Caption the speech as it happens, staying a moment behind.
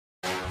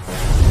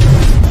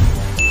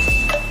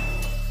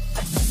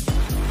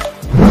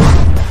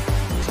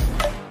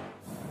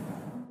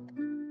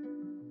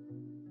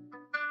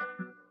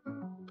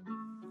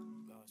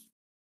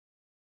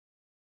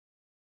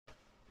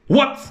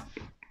What's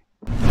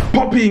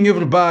popping,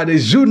 everybody?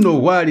 You know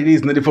what it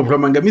is. 94 from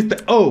Manga, Mr.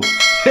 O.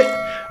 Hey.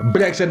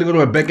 Black side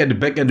go back again.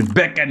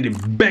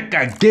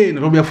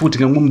 Robia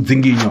footing and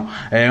Mangenge.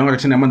 I'm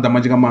china manda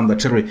majiga manda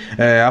cherry.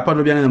 Apa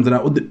robia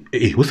mzana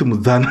usi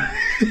muzana.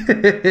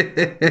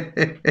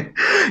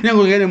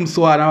 Nyango ngene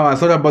mswana.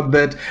 Sorry about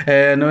that.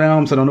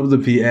 No msana of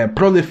the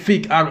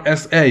prolific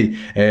RSA.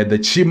 The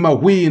Chima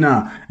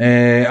winner.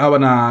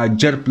 Our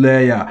jet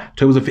player.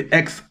 Terms of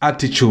X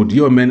attitude.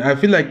 Yo man, I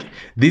feel like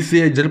this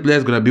year jet player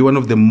is gonna be one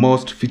of the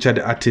most featured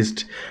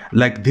artists.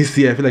 Like this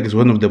year, I feel like it's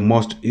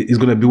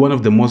gonna be one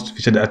of the most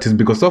featured artists,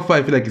 because so far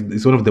I feel like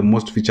it's one of the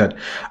most featured.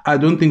 I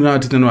don't think now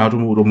artists know how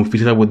to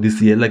feature with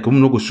this year. Like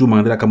and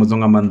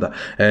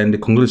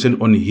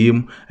congratulations on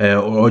him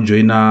or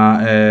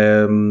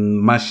joiner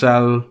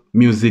Marshall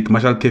Music,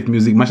 Marshall Cave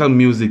Music, Marshall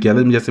Music. Yeah,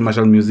 let me just say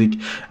Marshall Music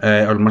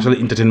or Marshall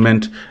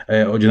Entertainment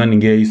or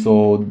Ntsundeni.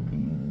 So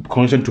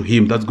congratulations to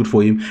him. That's good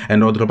for him.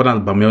 And the drop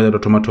album ya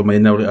tomato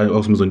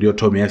also mzondio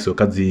Tommy so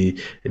kazi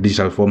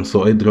digital form.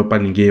 So I drop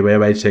ninge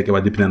wherever check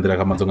about the pinandra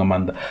kama zonga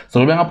manda.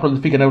 So we are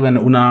prolific and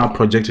una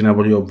project in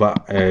our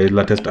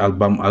latest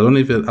album. I don't know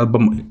if the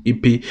album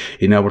EP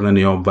in our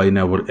over in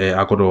our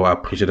akodo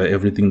appreciate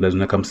everything that's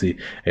gonna come see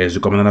as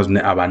you come na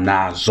zone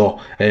abanazo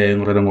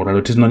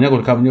ngoralo tizino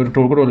nyako kamnyo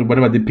to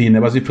whatever the pin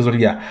basi fizo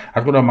ya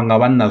akodo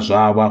mangabana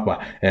zwa hapa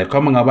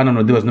kama ngabana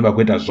no divas neba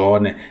kweta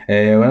zone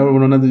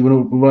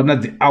na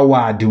the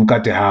award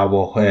ukate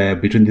habo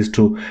between these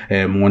two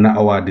mona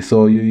award.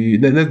 So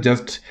let's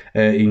just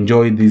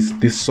enjoy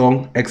this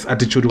song X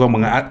attitude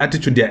kwa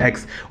attitude ya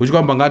X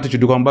uchikwa mbanga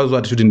attitude kwa mbazo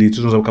attitude ndi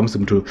tuzo kama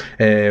mtu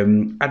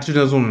attitude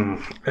nazo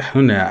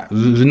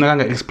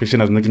zinakanga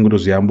expression azina kingodo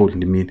ziyambo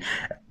ndi mean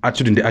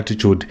attitude ndi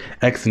attitude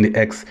X ndi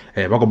X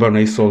bakobana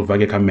na solve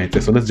ake comment.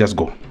 So let's just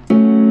go.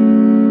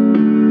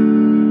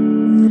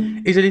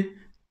 Easily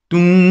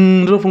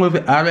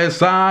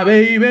RSA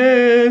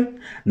baby,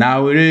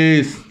 now it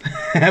is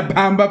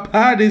Bamba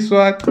party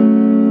swag.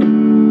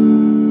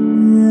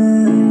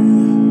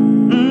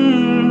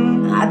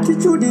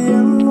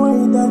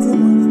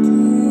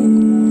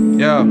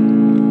 Yeah,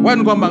 why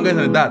you come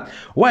banging that?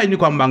 Why you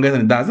come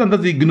banging that?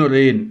 That's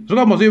ignoring. So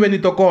come on, you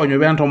need to call you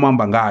went on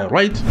Mambanga,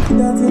 right?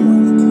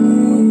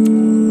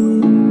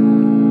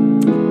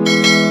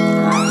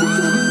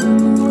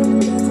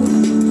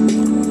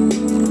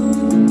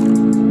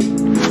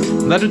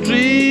 That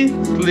tree,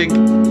 click,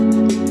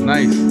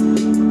 nice.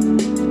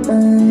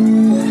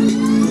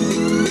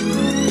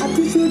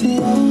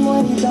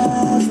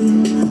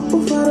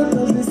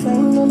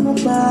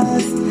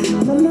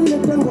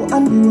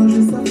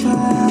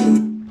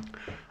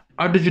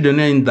 Attitude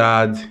in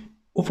that.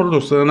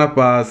 Ufalo sana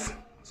pass.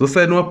 So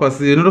say no pass.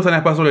 You know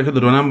sana pass only the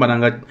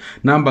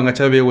number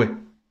ngachavewe.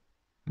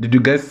 Did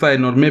you guys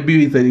sign, or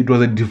maybe it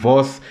was a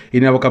divorce?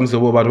 It never comes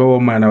over, but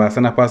woman was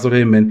sana pass on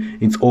him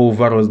and it's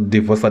over or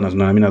divorce and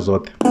no amina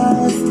zote.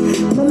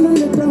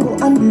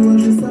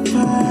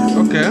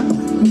 Okay.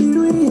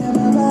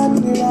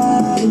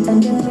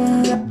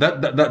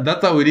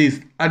 That's how it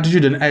is.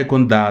 Attitude and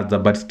icon dadza,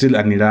 but still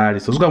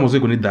anirari. So suka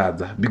moziko ni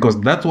dadza because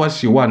that's what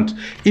she want.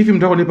 If you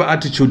talk about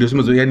attitude, you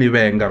yani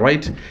venga,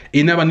 right?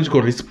 It never needs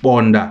to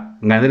respond.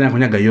 Ngandena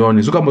kunyaga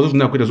yoni. Suka moziko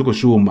na kwita suko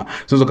shuma.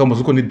 So suka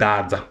moziko ni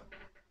dadza.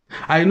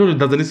 I know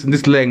that this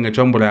slang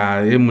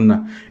chambura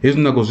emuna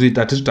isuna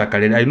kozita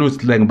tishitakalele. I know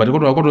slang, but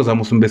kodwa kodwa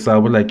zamusumbesa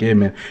like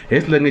amen.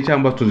 Slang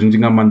chamba to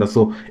zinjinga manda.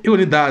 So iko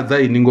ni dadza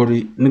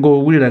iningori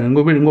ngo wira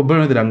ngo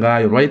bernadira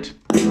ngayo, right?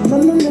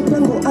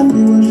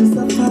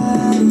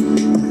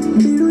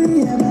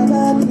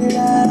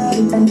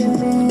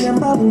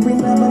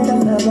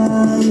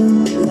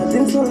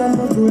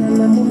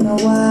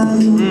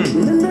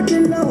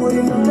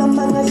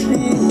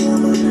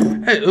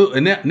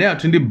 Hey, ne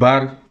atindi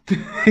bar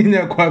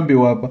ina kwambi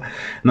wapa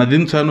na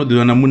dimtsano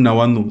dilona munna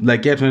wanu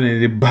like yet when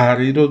the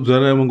bar ito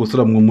dzana mungo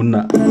sura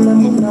munna so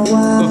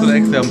the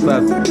next time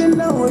start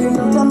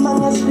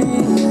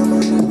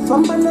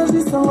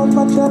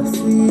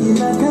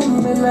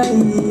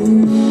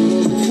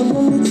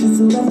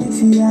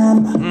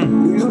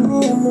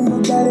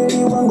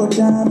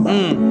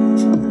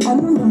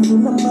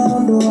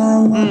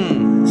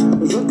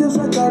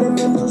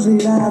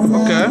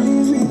okay.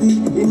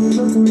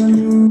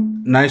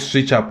 Nice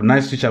switch up.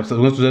 So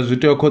we're going to just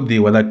do code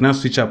with like nice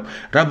switch up.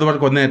 Rap the word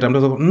connect. I'm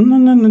just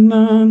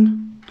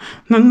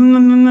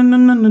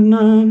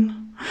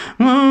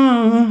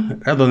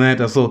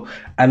like so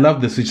I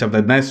love the switch up,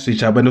 that nice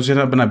switch up, and the switch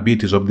up and a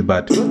beat is up the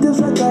bat.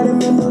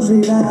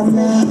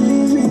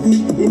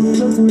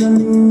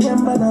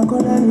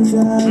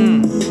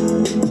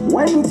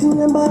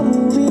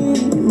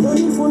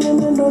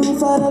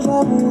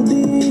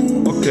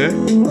 Okay.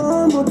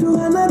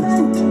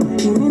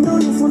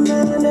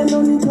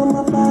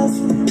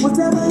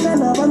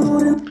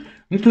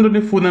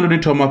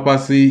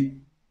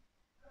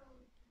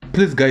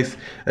 Please guys,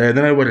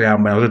 then I worry I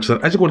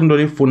just got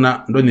ndoni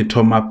funa ndoni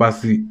toma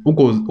pasi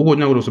uko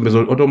nyako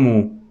kusombezo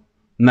otomu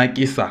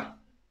nakisa.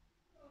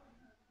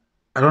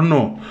 I don't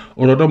know,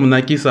 or otomu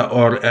nakisa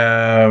or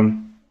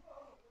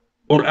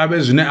or ave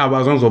zwine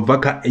ava zwanzobva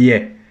kha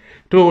ye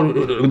to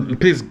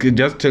please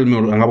just tell me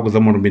angaba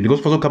kuzama rumbini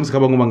because for so comes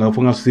kaba ngoma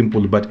ngafunga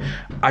simple but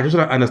I just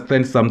want to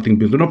understand something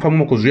because no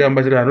phamwe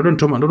kuzviamba chira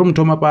ndo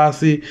mthoma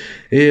pasi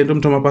ndo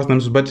mthoma pasi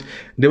namsu but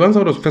the ones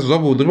out of first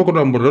zwavhuḓi ndo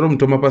kona ndo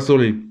mthoma pasi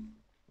uri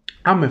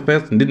I'm a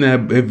first ndine a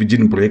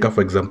virgin breaker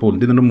for example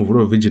ndine ndo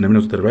muvuro virgin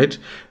amina so right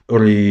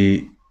or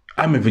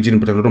I'm a virgin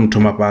but ndo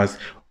mthoma pasi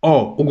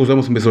ukuzwa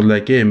musumbesa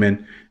like hey man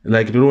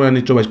like don't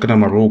want to chikana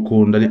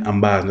maroko ndani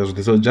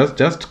ambaza so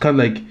just kind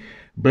of like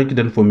break it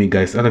down for me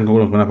guys I don't go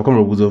on apa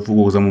kama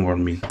ukuza move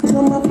on me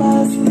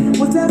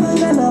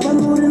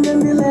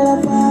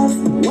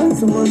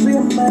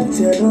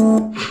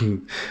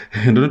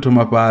ndo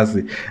thoma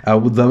pasi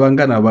abudza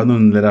vangana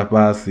vanonlera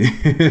pasi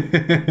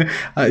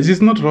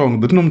she's not wrong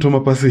ndo mthoma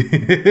pasi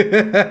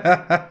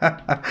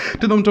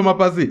ndo mthoma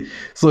pasi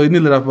so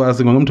inilera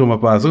pasi ngono mthoma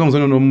pasi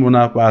ukamuzona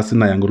nomona pasi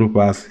na yangu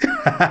pasi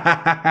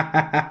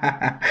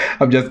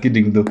I'm just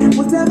kidding though.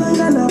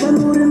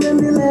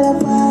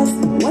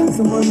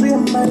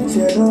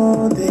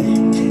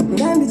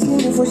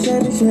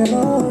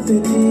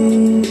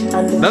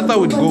 That's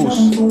how it goes.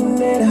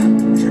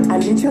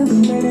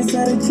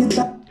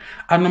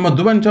 Ano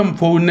maduba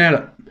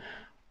nchamfonera.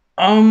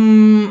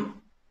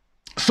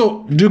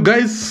 So do you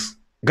guys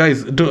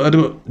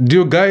do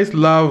you guys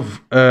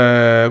love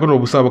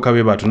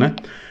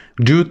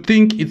do you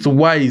think it's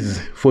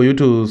wise for you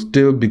to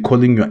still be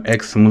calling your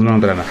ex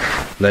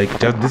like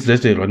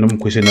just a random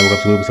question?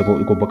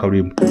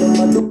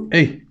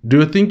 Hey, do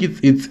you think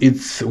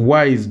it's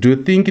wise? Do you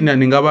think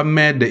ningaba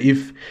mad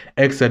if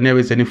ex and never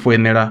is any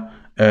foreignera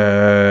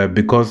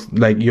because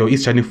like you're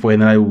each any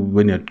foreignera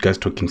when you guys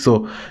talking?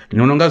 So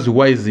no longer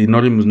wise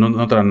not to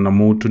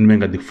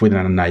menga the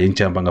foreigner na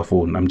yenchamba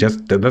phone. I'm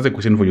just that's a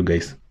question for you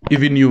guys.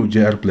 Even you,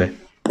 JR Play.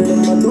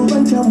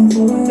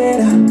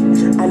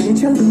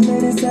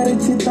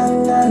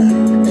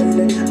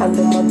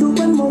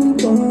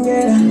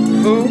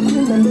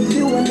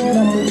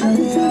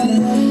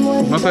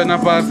 Mafana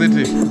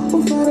pasiti.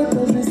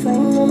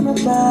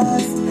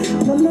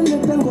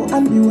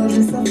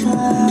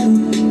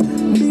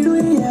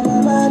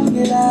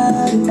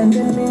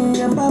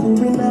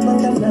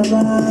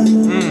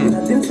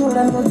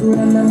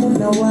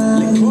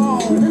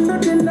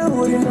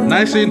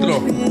 Nice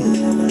intro.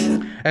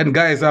 And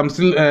guys, I'm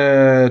still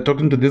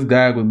talking to this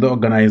guy with the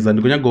organizer.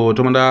 And go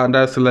to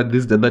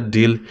this that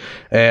deal.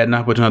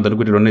 Now but another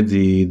good on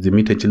the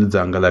meet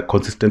zanga like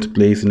consistent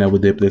place in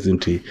with the place in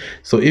tea.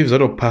 So if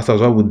Zoro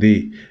passes, what would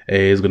they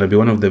is gonna be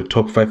one of the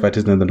top 5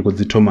 artists and then go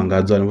the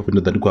Tomangazo and open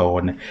that go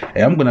on.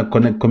 I'm gonna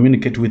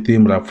communicate with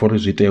him for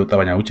retail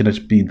Tavana, which is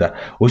pida,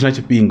 which is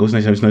ping, which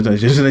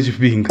is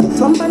ping.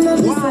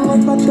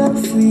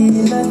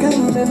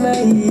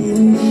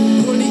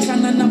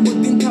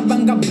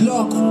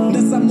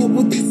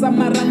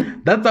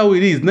 That's how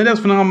it is. Not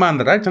just for a man,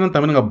 right? I'm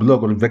not a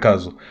blog or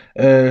Vekazo.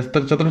 If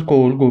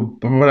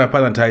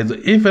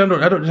I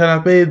don't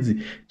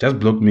just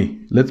block me.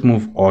 Let's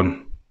move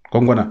on.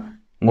 Kongona.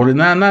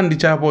 Morina Nandi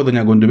Chapo, then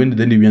you're going to bend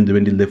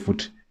the left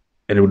foot.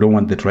 And we don't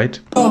want that, right?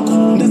 Pillow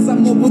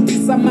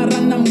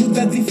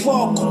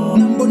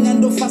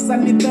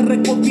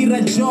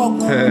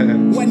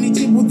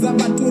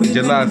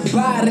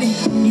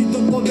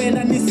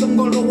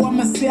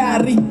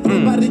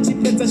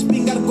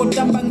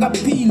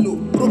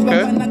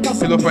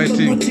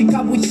fighting.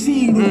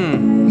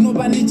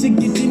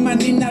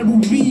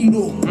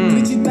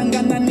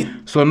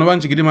 So no one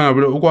chigidima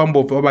ukwambo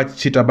about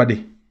cheetah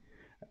body.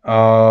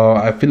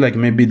 I feel like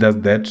maybe that's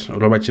that.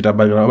 Robert Chita,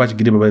 but Robert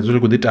Gidima, but it's really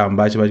good. I'm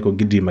back. I go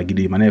Gidima.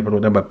 I never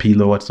wrote about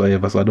pillow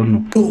whatsoever, so I don't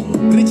know.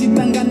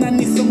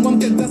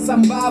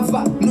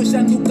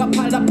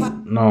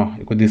 No,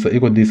 it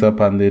could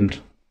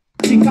disappoint.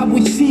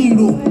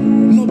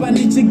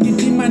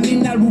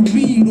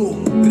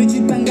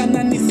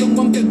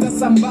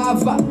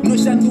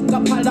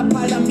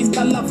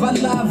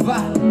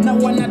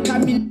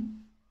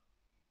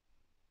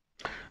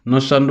 No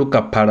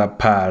shanduka para,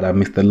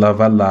 Mr.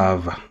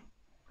 Lava.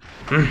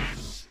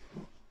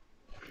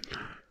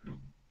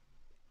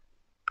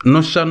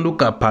 No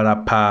shanduka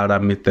para,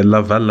 Mr.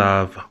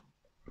 Lava.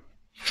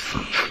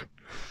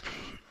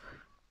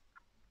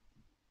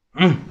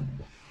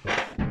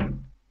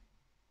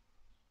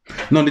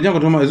 No, ndijanga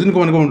kutuma izini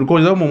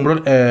kwa za mumbro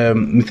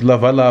Mr.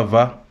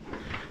 Lava.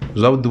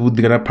 Zawudi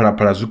budigana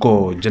para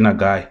zuko jena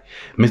guy.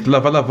 Mr.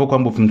 Lava kwa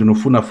mbo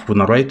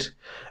funa right?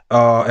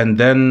 And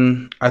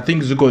then I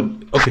think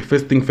okay,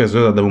 first thing first,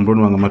 the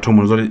Mumbrono and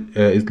Matomo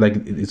it's like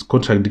it's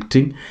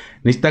contradicting.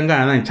 Nistanga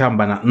and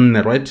Chamba na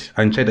right?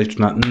 And Chida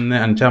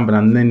and Chamba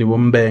and Neni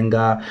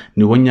Wombenga,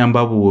 ni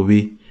Wonyamba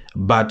Wobi,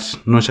 but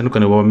no Shanuka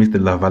Mr.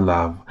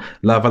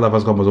 Lava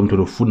has come to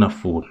the funa,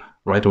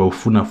 right? Or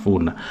funa.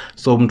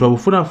 So mtu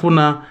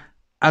funa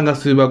anga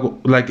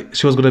like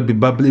she was gonna be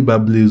bubbly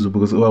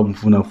because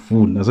funa.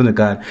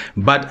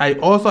 But I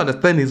also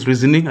understand his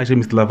reasoning.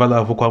 Actually, Mr.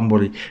 Lavala for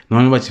Kwambori. No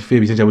one much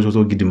favorite change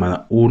also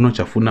gidimana. Uno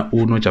chafuna,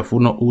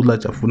 ula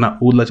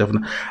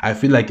chafuna. I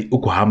feel like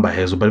uko hamba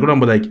hezo. But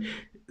like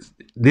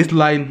this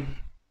line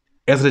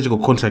electrical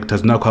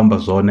contractors na kuhamba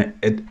zone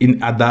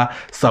in other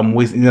some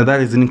ways, in other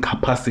reason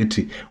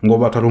capacity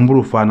ngoba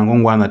tarumburu fana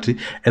ngongwana ti.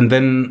 And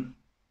then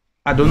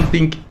I don't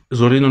think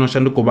zorino no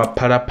shanduko ba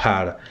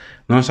para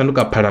no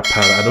shanduka para.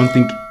 I don't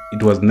think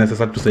it was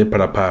necessary to say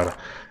para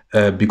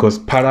because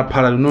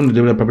para no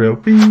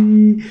develop,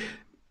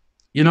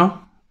 you know.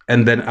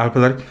 And then after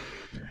that,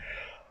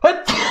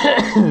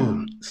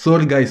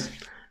 sorry guys,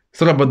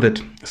 sorry about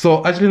that.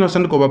 So actually no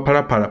shanduko ba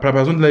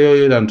para zone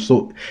yo and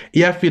so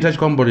iya fit touch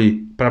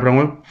kombori para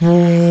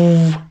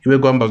iwe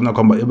kwamba zina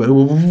kwamba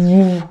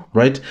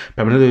right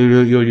para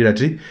yo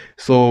yirati.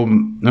 So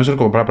no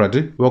shanduko ba para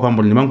ti wa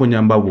kwamba ni mango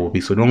nyamba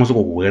bobi so no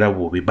ngosoko kuwera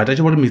bobi, but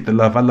actually Mr.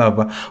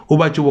 Lava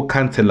uba chiwo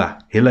cancela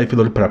hela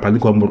ifilo para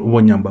kwamba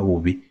ubo nyamba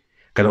bobi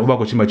kana uba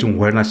ko chimba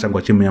chingwera na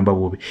shangwa chimyamba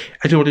bobi.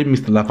 Actually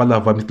Mr.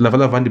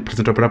 Lava ndi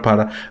president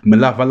para me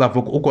lava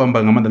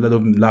ukwamba ngamanda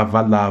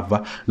lava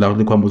la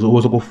uri kwamba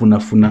uzo kufuna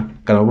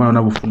kana ubona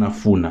na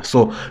funa.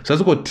 So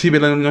sasuko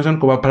tibela ngashani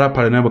ko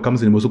para nabo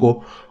kamzini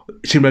musuko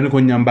chimba niko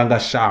nyambanga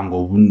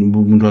shango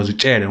muntu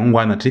azichere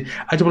ngwana ti.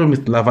 Actually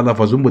Mr.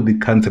 Lava zumbo the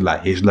cancela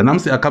hejla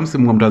namsi akamsi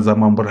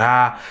mngomtazama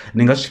mbra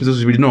ningashifisa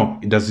zibili. No,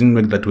 it doesn't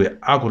make that way.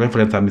 Ako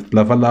reference Mr.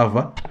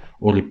 Lava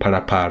or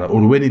para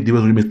or when it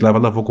was Mr.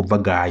 Lava ko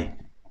guy.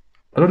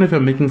 I don't know if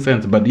I'm making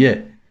sense, but yeah.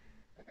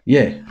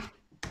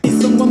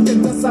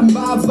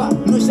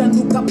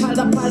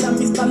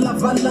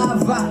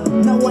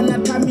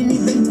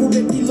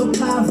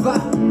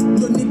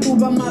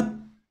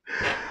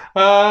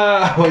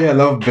 Oh yeah, I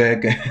love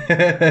back.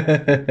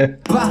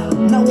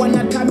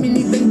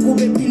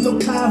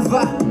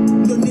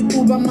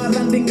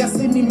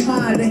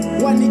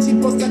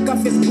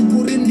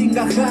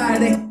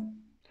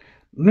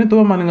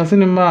 Nito maninga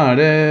sini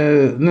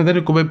mare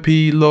nitari kube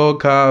pilo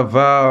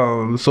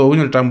cover so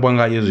unyo tambwa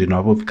nga yezu ino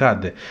abo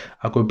fikade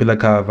ako pila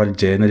cover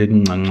jene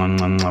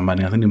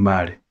maninga sini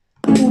mare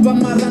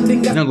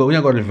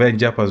unyago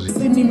revenge hapa zwi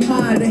sini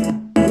mare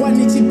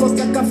wani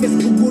chiposta ka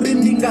Facebook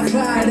rindinga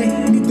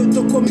khare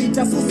nito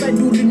komita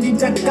suicide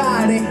urindinga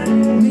kare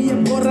niye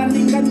bora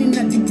ninga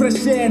nina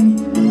depression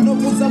no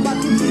buza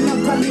batu tina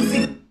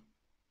qualify.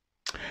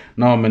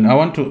 No man, I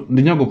want to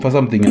go for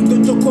something. Okay.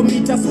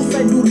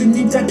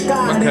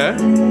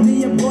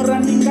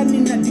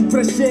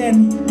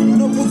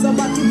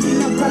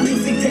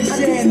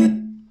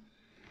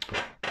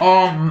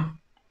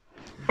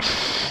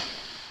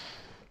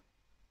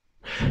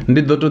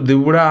 Ndidoto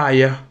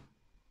diburaya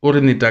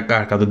uri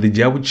nitakare kato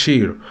dijabu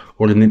chiro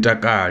uri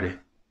nitakare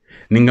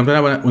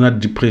ningamtana una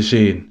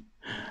depression.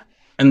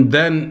 And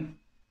then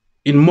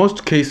in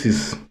most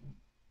cases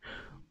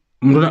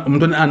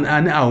mntoni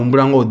ani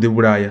aumbura ngo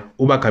deburaya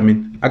uba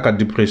kamin aka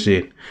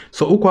depression.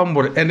 So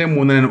ukwambura ene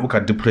munene uka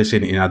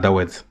depression, in other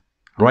words,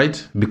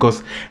 right?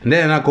 Because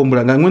ndene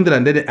nakombura ngwendela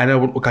ndene ana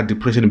uka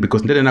depression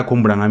because ndene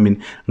nakombura ngamin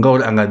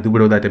ngauri anga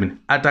debura that mean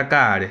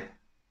atakare.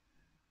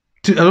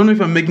 I don't know if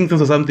I'm making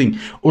sense or something.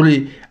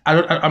 Ori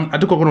I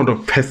don't want to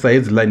press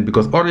his line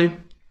because Ori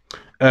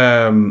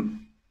let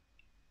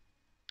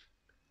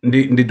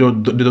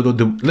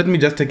me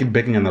just take it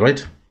back now,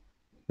 right?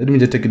 Let me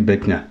just take it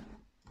back now.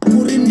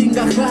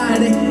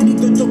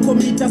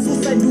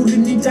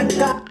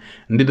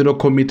 Ndido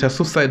commit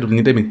suicide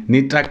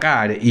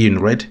nitakare in,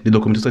 right? Ndido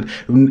commit suicide,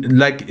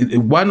 like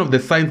one of the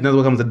signs that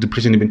comes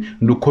depression even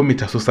no commit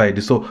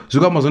suicide. So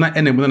zugama zona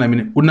ene muna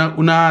mean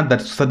una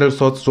that suicidal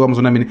thoughts zugama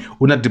zona mean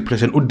una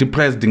depression u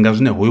depressed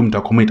ngazune hoyu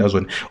mta commit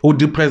azone u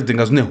depressed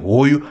ngazune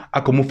hoyu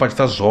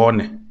akomufatisa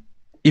zone.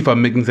 If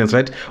I'm making sense,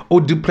 right? O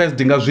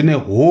depressed ngazune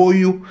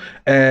hoyu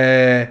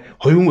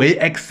hoyu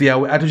ex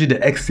yawe atuji the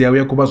ex yawe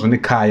yakuba zone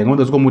kaya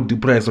ngoba zikomu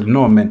depressed.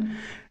 No man,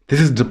 this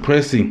is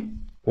depressing.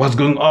 What's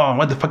going on?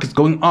 What the fuck is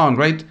going on,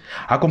 right?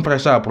 I come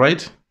fresh up,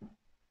 right?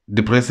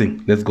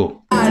 Depressing. Let's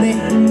go.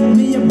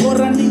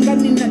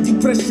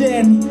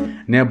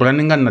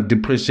 Niya na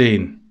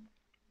depression.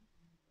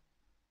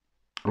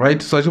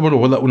 Right? So I should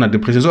hold una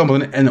depression. So I'm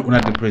going to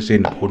una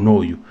depression. Who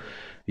know you?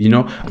 You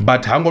know,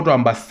 but hango to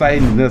amba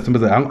sign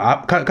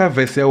ka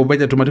verse ya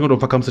ubeja to matingo to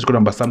fakam search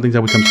amba something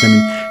that we can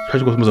name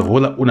special cosmos of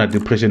hola una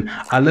depression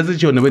unless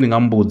it's your name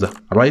ngambuza,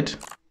 right?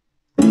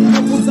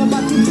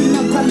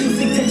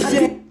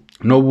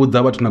 No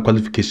budza bathu na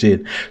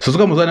qualification. So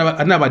soka muzana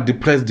anaba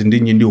depressed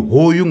ndinyi ndi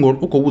hoyu ngori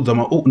uko budza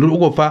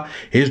ukofa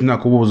hezwi na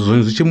kubuza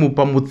zonke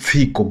zichimupa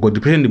mutsiko go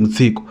depression ndi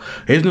mutsiko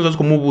hezwi nzo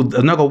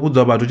zikomubudza naka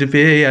kubudza bathu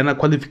chife hey ana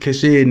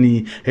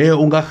qualification hey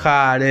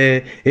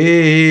ungakhale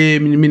hey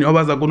mini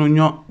obaza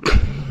kunonyo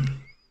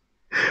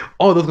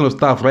all those kind of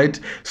stuff,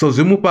 right? So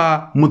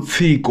zimupa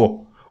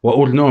mutsiko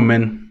wa no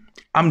man,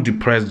 I'm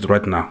depressed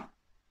right now,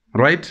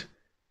 right?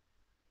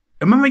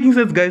 Am I making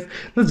sense, guys?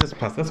 Let's just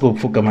pass. Let's go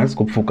fuka, man. Let's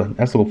go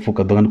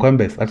fuka. Don't go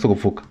best. Let's go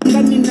fuka.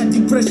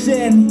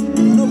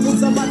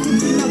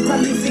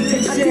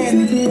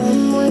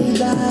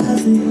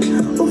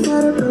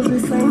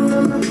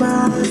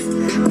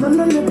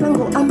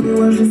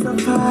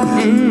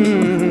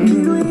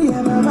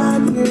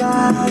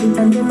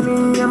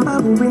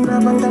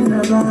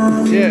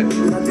 Yeah.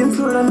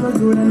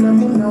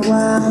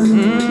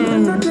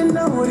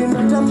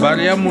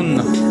 Varia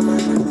munna.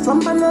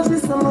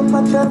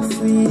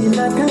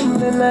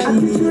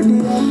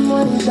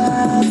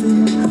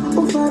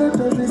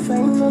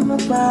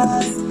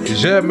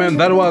 Yeah, man,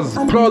 that was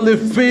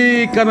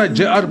prolific and a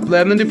JR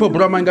plan and for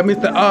Bramanga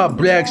Mr.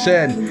 Aubrey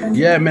action.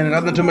 Yeah, man,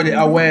 rather to me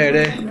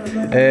aware.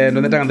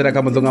 No ndetanga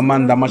kamuzonga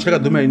manda mashaka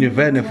dume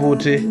univene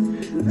futhi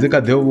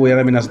zika deu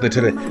yana mina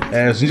sotetere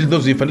zinji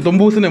dozo ifa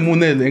nditombuse ne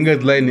munele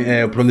engage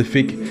line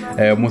prolific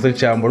musa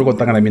chambo riko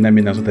tanga na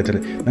mina sotetere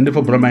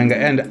ndifo Bramanga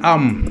and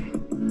I'm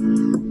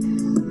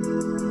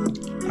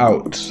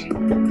out.